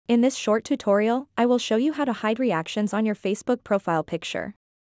In this short tutorial, I will show you how to hide reactions on your Facebook profile picture.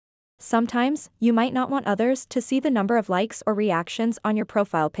 Sometimes, you might not want others to see the number of likes or reactions on your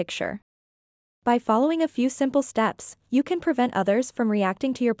profile picture. By following a few simple steps, you can prevent others from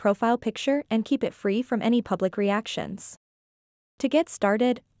reacting to your profile picture and keep it free from any public reactions. To get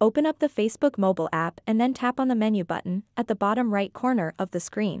started, open up the Facebook mobile app and then tap on the menu button at the bottom right corner of the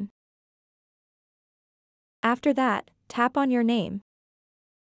screen. After that, tap on your name.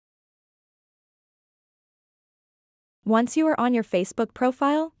 Once you are on your Facebook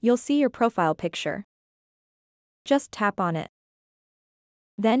profile, you'll see your profile picture. Just tap on it.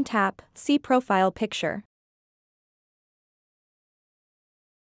 Then tap See Profile Picture.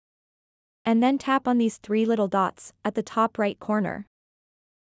 And then tap on these three little dots at the top right corner.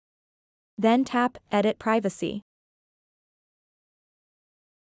 Then tap Edit Privacy.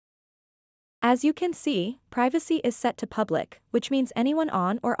 As you can see, privacy is set to public, which means anyone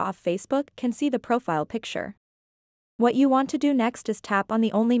on or off Facebook can see the profile picture. What you want to do next is tap on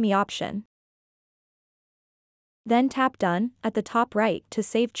the Only Me option. Then tap Done at the top right to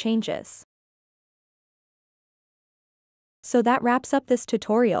save changes. So that wraps up this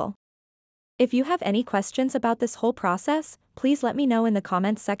tutorial. If you have any questions about this whole process, please let me know in the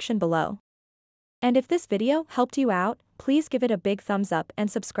comments section below. And if this video helped you out, please give it a big thumbs up and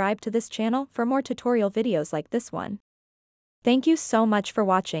subscribe to this channel for more tutorial videos like this one. Thank you so much for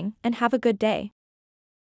watching and have a good day.